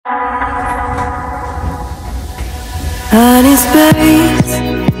any space,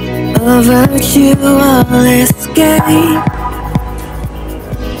 a virtual escape.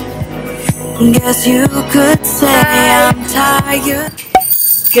 Guess you could say I'm tired.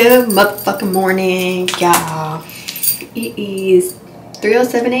 Good motherfucking morning, y'all. It is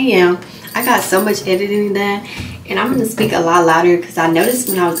 3:07 a.m. I got so much editing done, and I'm gonna speak a lot louder because I noticed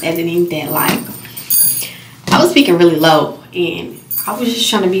when I was editing that like I was speaking really low, and I was just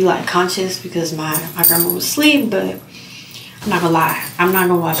trying to be like conscious because my grandma was asleep. But I'm not gonna lie, I'm not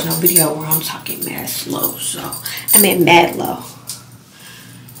gonna watch no video where I'm talking mad slow. So I meant mad low.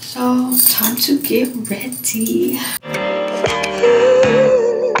 So time to get ready.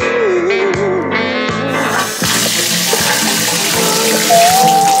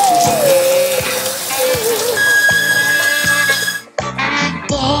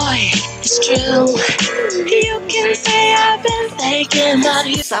 You can say I've been thinking about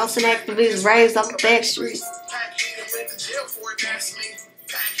you. Sauce and activists raised off the back streets.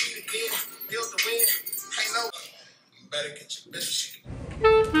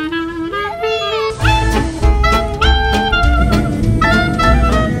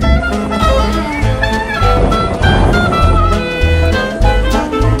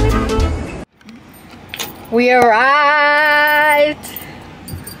 We arrived.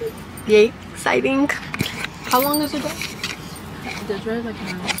 Yay, exciting. How long is it? The drive like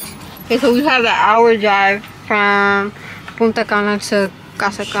an hour. Okay, so we have an hour drive from Punta Cana to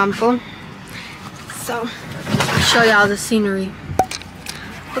Casa Campo. So I'll show y'all the scenery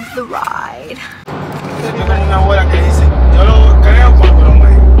of the ride.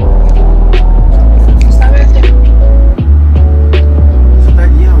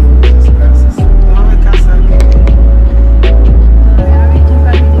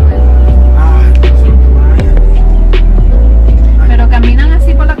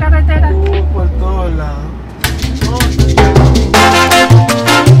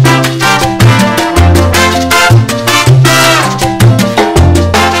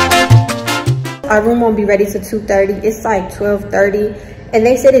 Our room won't be ready till 2:30. It's like 12:30, and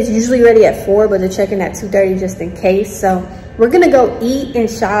they said it's usually ready at 4, but they're checking at 2:30 just in case. So we're gonna go eat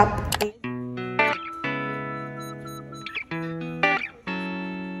and shop.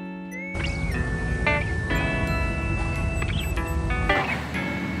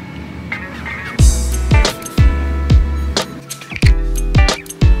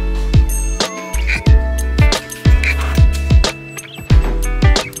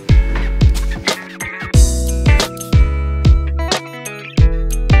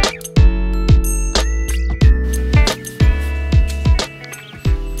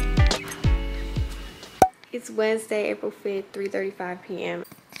 It's Wednesday, April 5th, 3:35 p.m.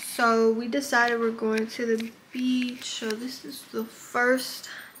 So we decided we're going to the beach. So this is the first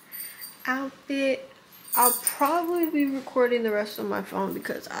outfit. I'll probably be recording the rest on my phone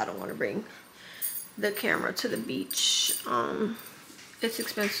because I don't want to bring the camera to the beach. It's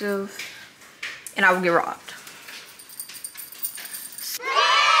expensive and I will get robbed.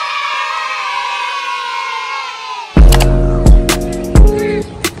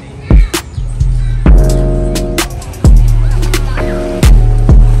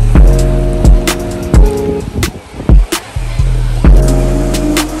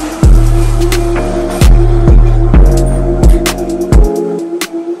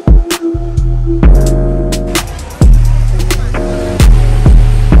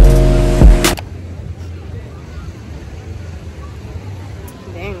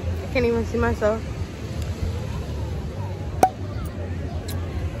 I can't even see myself.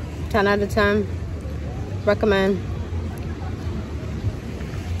 10 out of 10. Recommend.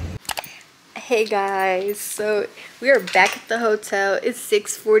 Hey guys, so we are back at the hotel. It's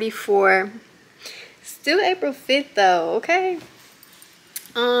 6:44. Still April 5th though, okay?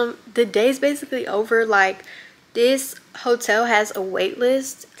 The day's basically over. Like, this hotel has a wait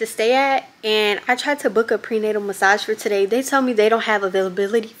list to stay at, and I tried to book a prenatal massage for today. They tell me they don't have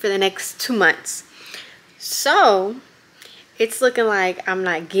availability for the next 2 months. So it's looking like I'm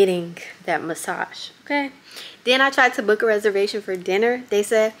not getting that massage, okay? Then I tried to book a reservation for dinner. They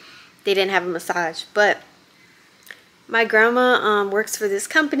said they didn't have a massage, but my grandma works for this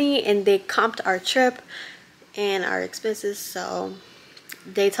company, and they comped our trip and our expenses, so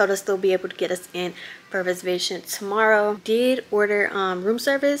they told us they'll be able to get us in for a reservation tomorrow. Did order room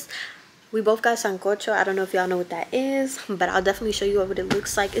service. We both got sancocho. I don't know if y'all know what that is, but I'll definitely show you what it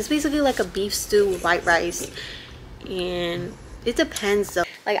looks like. It's basically like a beef stew with white rice, and it depends though.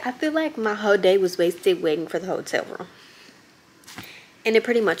 Like, I feel like my whole day was wasted waiting for the hotel room, and it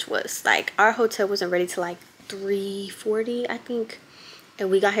pretty much was. Like, our hotel wasn't ready till like 3:40, I think,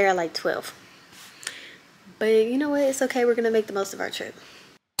 and we got here at like 12. But you know what? It's okay. We're gonna make the most of our trip.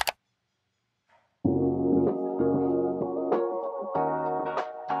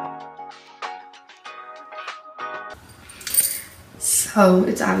 So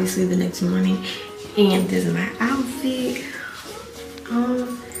it's obviously the next morning, and this is my outfit.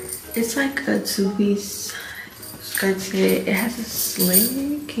 It's like a two-piece skirt set. It has a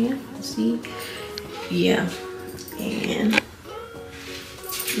slit. Can't see. Yeah, and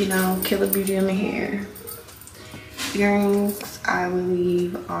you know, Killer Beauty on the hair. Earrings, I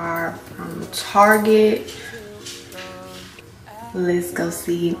believe, are from Target. Let's go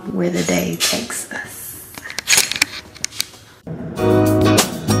see where the day takes us.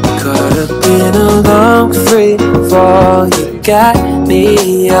 Caught up in a long free fall, you got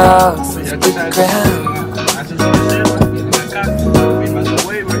me off the ground.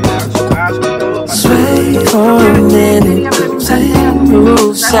 Sway for a minute, take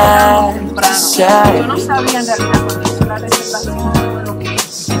move side to side.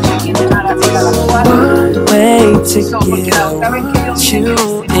 One way to get you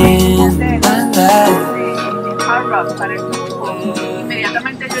in my life.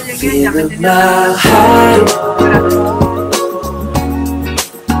 Feel my heart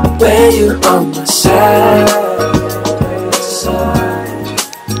when you're on my side.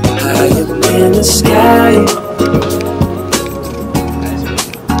 High up in the sky,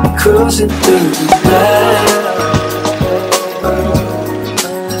 cruising through the night.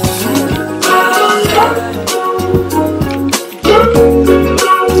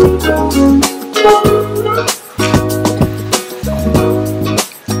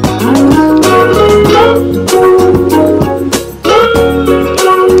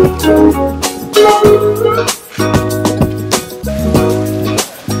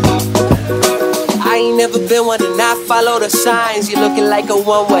 Follow the signs, you're looking like a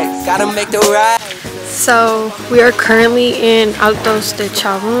one-way, gotta make the ride. So we are currently in Altos de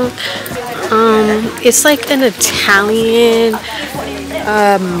Chabón. It's like an Italian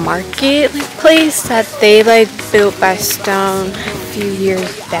market place that they like built by stone a few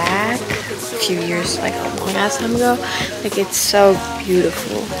years back. A few years, like a long ass time ago. Like, it's so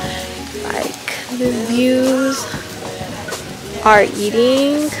beautiful. Like, the views are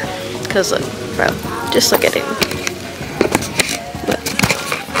eating. Cause look, bro, just look at it.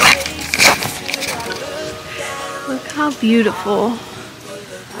 Look how beautiful.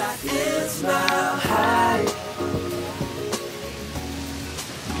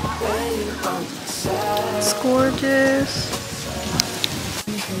 It's gorgeous.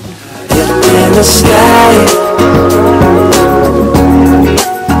 In the sky,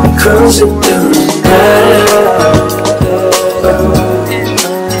 cruising through the night.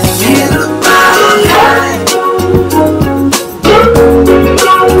 Feel my heart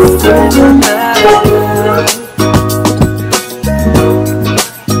through the night.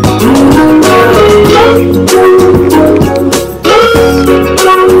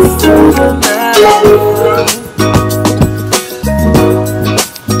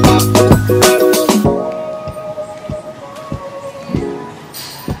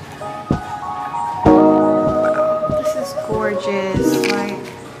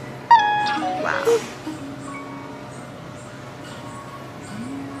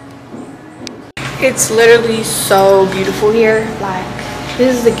 It's literally so beautiful here. Like,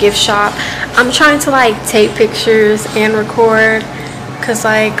 this is the gift shop. I'm trying to like take pictures and record, cause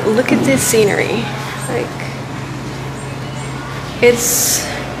like, look at this scenery. Like, it's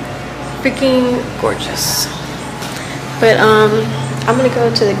freaking gorgeous. But I'm gonna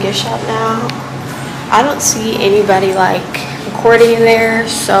go to the gift shop now. I don't see anybody like recording in there,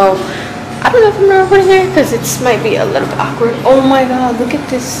 so I don't know if I'm gonna record in there because it might be a little bit awkward. Oh my god, look at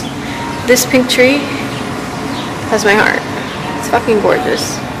this. This pink tree has my heart. It's fucking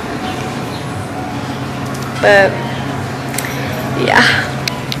gorgeous. But yeah.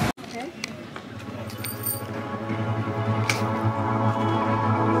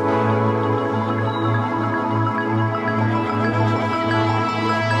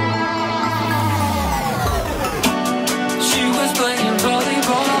 She was playing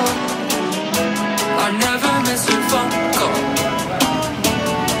volleyball. I never missed her phone call.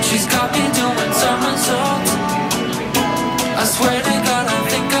 She's got me doing somersaults. I swear to God, I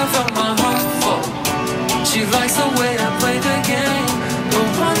think I felt my heart fall. She likes the way I play the game, but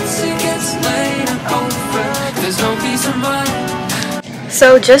once it gets late and over, there's no peace of mind.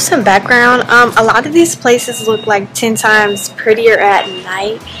 So just some background, a lot of these places look like 10 times prettier at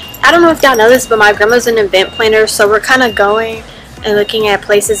night. I don't know if y'all know this, but my grandma's an event planner, so we're kind of going and looking at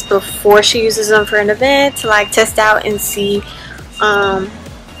places before she uses them for an event to like test out and see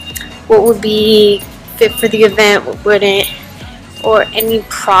what would be outfit for the event wouldn't, or any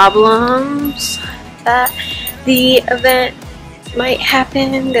problems that the event might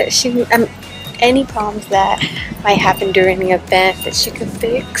happen that she, any problems that might happen during the event that she could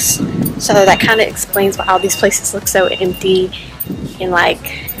fix. So that kind of explains why all these places look so empty and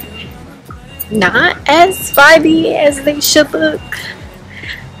like not as vibey as they should look.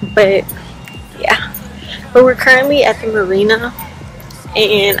 But yeah, but we're currently at the marina,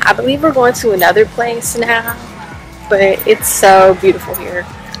 and I believe we're going to another place now, but it's so beautiful here.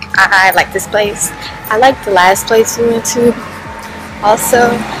 I like this place. I like the last place we went to also.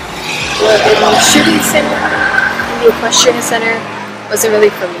 The shooting center, the equestrian center wasn't really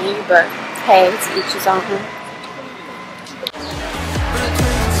for me, but hey, it's each his own.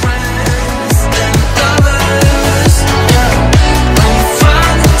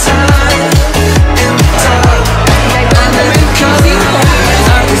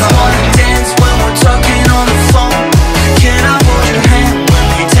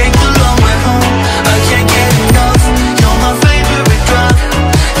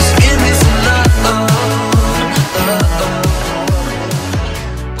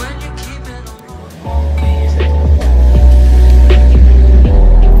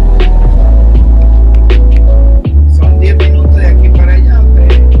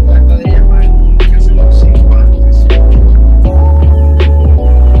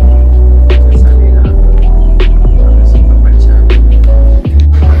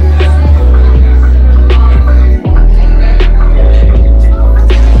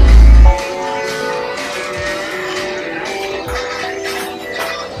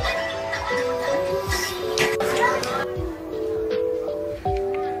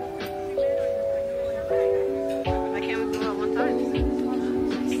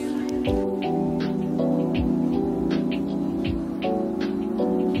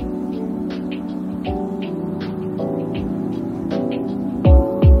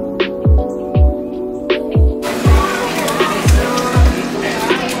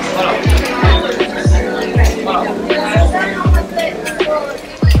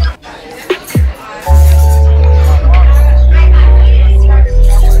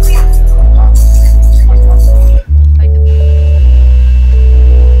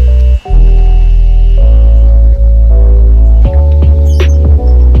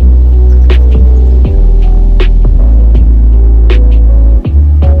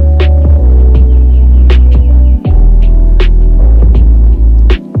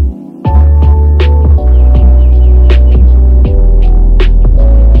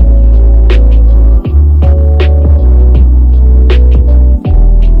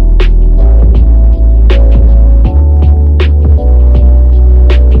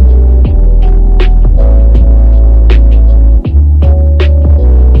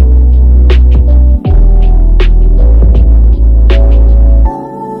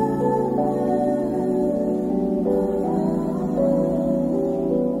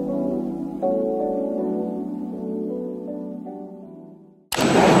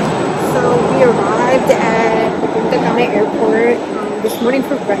 Airport this morning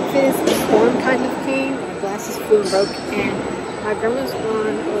for breakfast. The storm kind of came, my glasses flew and broke, and my grandma's on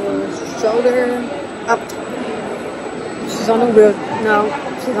a shoulder up. She's on a wheel. No,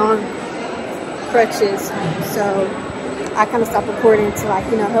 she's on crutches. So I kind of stopped recording to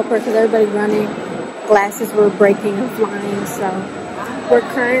help her because everybody's running. Glasses were breaking and flying. So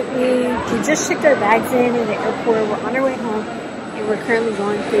we just shipped our bags in the airport. We're on our way home, and we're currently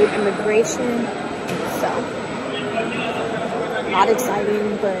going through immigration. So not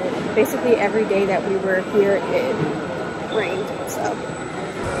exciting, but basically every day that we were here it rained. So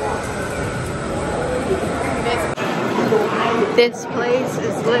this place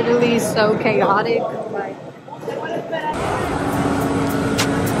is literally so chaotic. Like,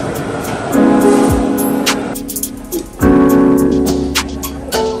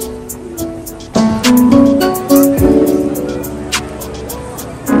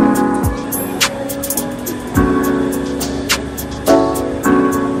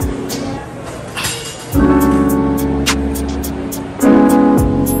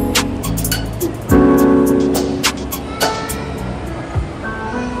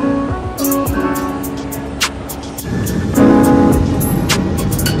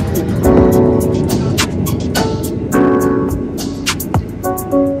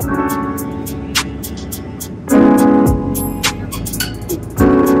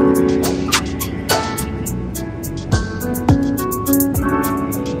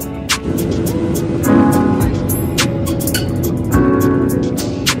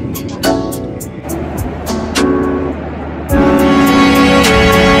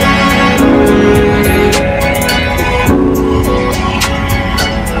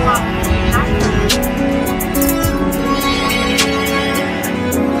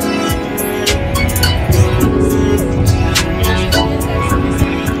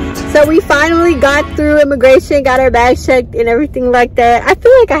 So we finally got through immigration, got our bags checked and everything like that. I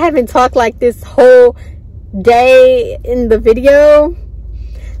feel like I haven't talked like this whole day in the video.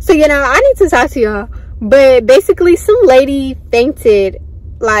 So, you know, I need to talk to y'all. But basically, some lady fainted,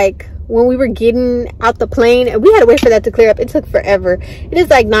 like, when we were getting out the plane. And we had to wait for that to clear up. It took forever. It is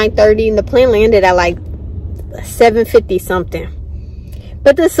like 9:30 and the plane landed at like 7:50 something.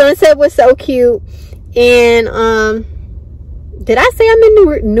 But the sunset was so cute. And, did I say I'm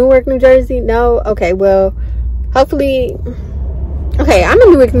in Newark, New Jersey? No? Okay, well, hopefully... Okay, I'm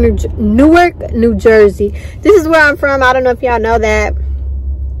in Newark, New Jersey. This is where I'm from. I don't know if y'all know that.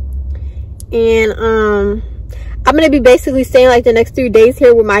 And, I'm going to be basically staying like the next 3 days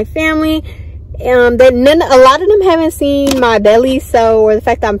here with my family. A lot of them haven't seen my belly, so, or the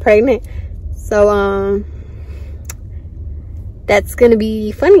fact that I'm pregnant. So, that's going to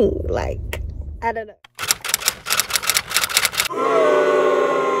be funny. Like, I don't know.